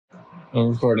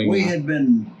recording. We had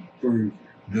been, for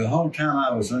the whole time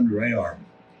I was under radar,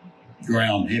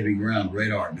 heavy ground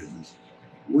radar business,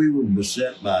 we were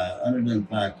beset by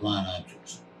unidentified flying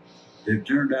objects. It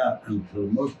turned out, for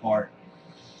the most part,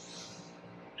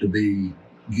 to be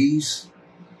geese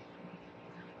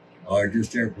or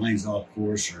just airplanes off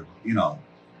course or,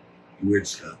 weird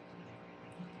stuff.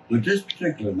 But this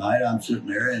particular night, I'm sitting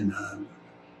there and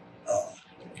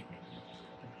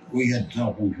we had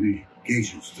telephone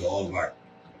communications to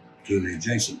the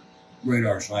adjacent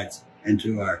radar sites and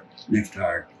to our next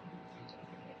tower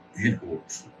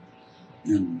headquarters.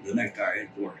 And the next tower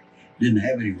headquarters didn't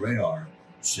have any radar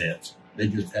sets. They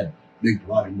just had big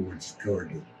plotting boards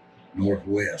covered the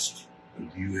northwest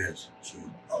of the U.S. So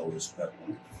all this stuff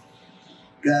on it.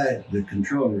 The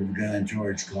controller, the guy in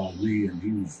charge, called me, and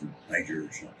he was the major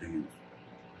or something.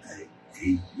 And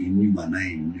he knew my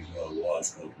name, knew who I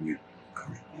was, because we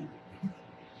corresponded.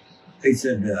 He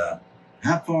said,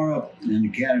 how far up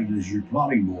in Canada is your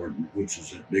plotting board, which is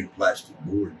that big plastic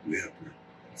board we have there?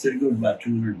 He said it goes about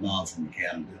 200 miles from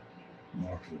Canada,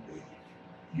 north of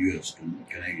the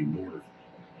U.S.-Canadian border.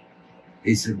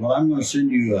 He said, well, I'm going to send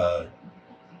you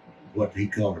what he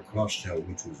called a cross-tail,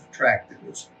 which was a track that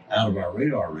was out of our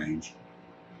radar range,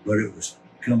 but it was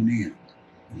coming in.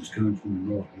 It was coming from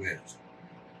the northwest.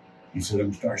 He said, I'm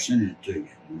going to start sending it to you.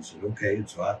 And I said, okay. And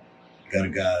so I got a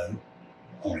guy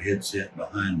on a headset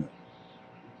behind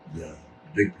the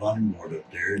big plotting board up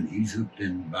there, and he's hooked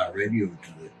in by radio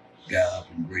to the guy up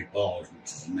in Great Falls, which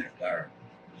is the next tower,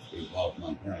 Great Falls,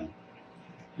 Montana.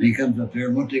 And he comes up there,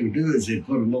 and what they would do is they'd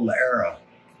put a little arrow,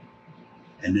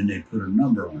 and then they'd put a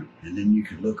number on it, and then you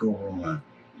could look over on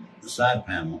the side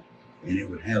panel, and it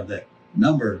would have that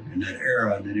number and that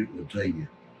arrow, and then it would tell you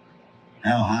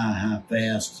how high, how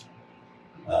fast,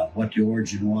 what the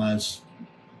origin was,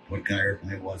 what kind of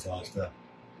airplane it was, all that stuff.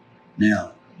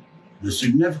 Now, the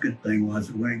significant thing was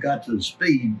that when it got to the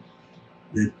speed,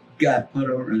 the guy put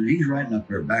over, and he's writing up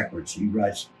there backwards. He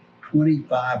writes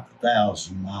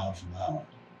 25,000 miles an hour.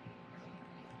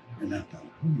 And I thought,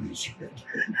 holy shit.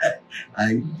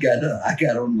 I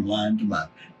got on the line to my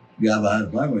guy behind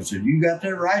the plane and said, you got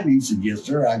that right? And he said, yes,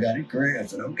 sir, I got it correct. I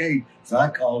said, okay. So I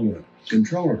called the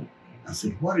controller. I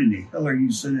said, what in the hell are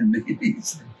you sending me?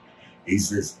 He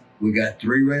says, we got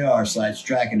 3 radar sites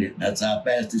tracking it. That's how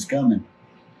fast it's coming.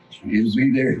 It'll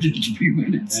be there in just a few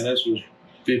minutes. And this was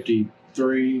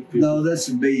 53? 50? No, this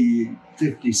would be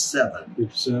 57.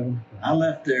 57? I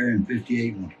left there in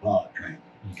 58 with the pilot train.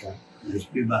 Okay. This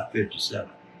would be about 57.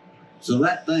 So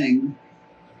that thing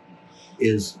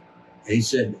is, he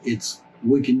said,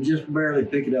 we can just barely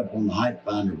pick it up on the height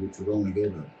finder, which would only go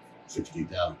to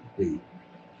 60,000 feet.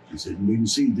 He said, we can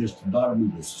see just the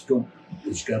bottom of the scope.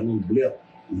 It's got a little blip.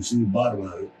 We can see the bottom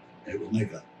of it. It would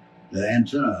make the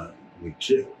antenna would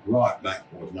rock back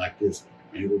and forth like this,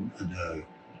 and the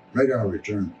radar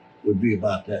return would be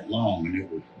about that long, and it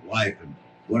would wipe, and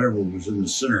whatever was in the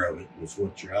center of it was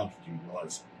what your altitude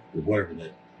was, or whatever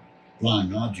that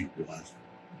flying object was.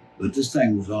 But this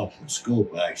thing was off the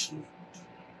scope, actually.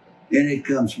 And it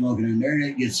comes smoking in there, and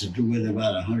it gets to within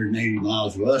about 180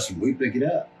 miles of us, and we pick it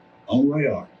up on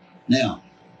radar. Now,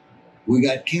 we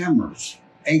got cameras,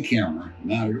 a camera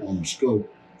mounted on the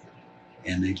scope,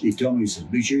 and he told me, he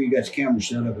said, be sure you got the camera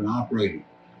set up and operating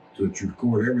so that you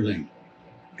record everything.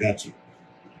 Got you.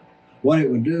 What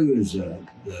it would do is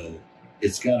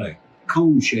it's got a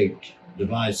cone-shaped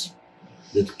device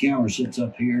that the camera sits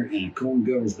up here, and a cone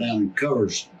goes down and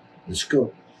covers the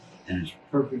scope, and it's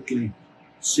perfectly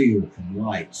sealed from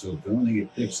light. So the only thing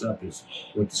it picks up is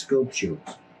what the scope shows.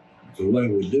 So what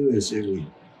it would do is the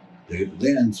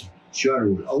lens shutter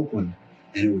would open,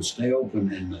 and it would stay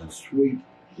open, and the sweep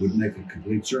would make a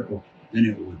complete circle. Then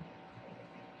it would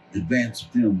advance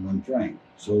the film 1 frame,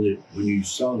 so that when you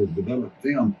saw the developed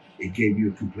film, it gave you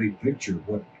a complete picture of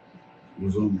what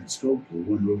was on that scope for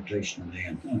 1 rotation of the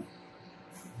antenna.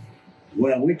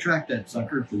 Well, we tracked that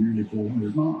sucker for nearly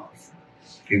 400 miles.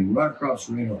 Came right across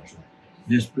the radar site,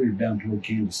 disappeared down toward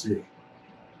Kansas City.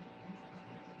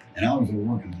 And I was there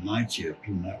working the night shift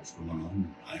when that was going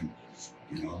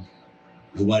on.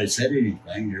 Nobody said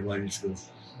anything. Everybody just goes,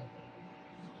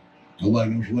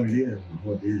 nobody knows what it is.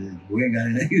 We ain't got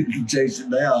anything to chase it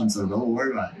down, so don't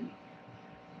worry about it.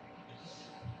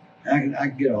 I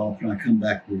get off and I come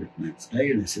back to work the next day,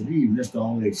 and they said, hey, you missed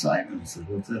all the excitement. I said,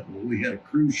 what's that? Well, we had a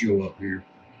crew show up here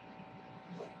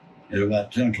at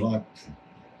about 10 o'clock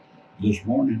this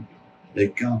morning. They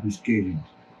confiscated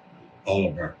all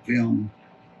of our film,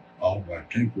 all of our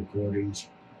tape recordings,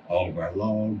 all of our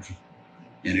logs,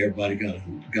 and everybody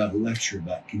got a lecture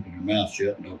about keeping your mouth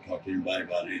shut and don't talk to anybody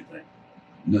about anything.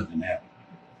 Nothing happened.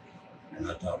 And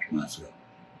I thought to myself,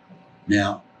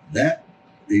 now that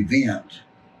event,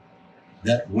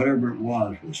 that whatever it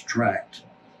was tracked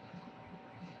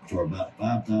for about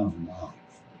 5,000 miles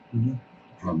Mhm.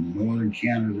 from northern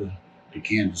Canada to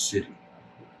Kansas City.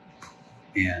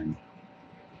 And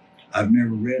I've never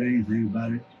read anything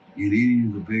about it in any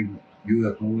of the big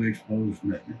UFO expos,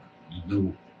 nothing.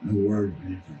 There's no word of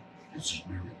anything. It's just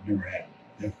never happened.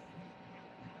 Yeah.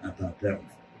 I thought that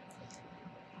was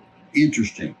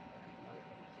interesting.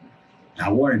 I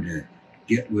wanted to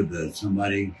get with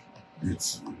somebody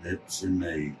that's in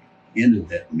the end of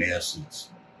that mess, that's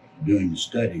doing the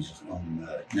studies on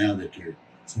now that they're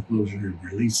supposedly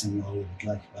releasing all of the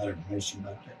classified information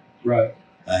about that. Right.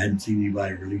 I hadn't seen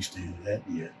anybody release any of that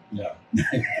yet. Yeah.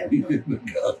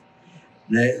 Because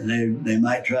they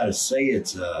might try to say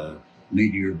it's a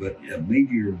meteor, but a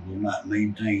meteor will not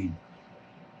maintain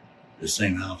the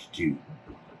same altitude.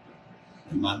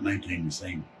 It might maintain the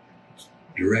same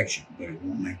direction, but it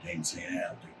won't maintain the same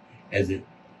altitude. As it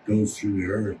goes through the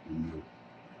Earth, and the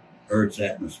Earth's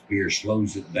atmosphere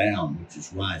slows it down, which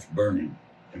is why it's burning.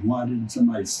 And why didn't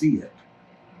somebody see it?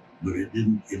 But it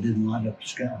didn't light up the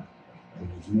sky. There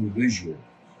was no visual.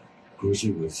 Of course,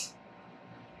 it was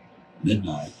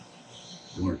midnight,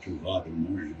 1 or 2 o'clock in the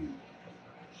morning.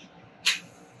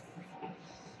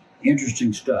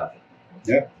 Interesting stuff.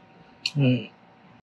 Yeah. Mm.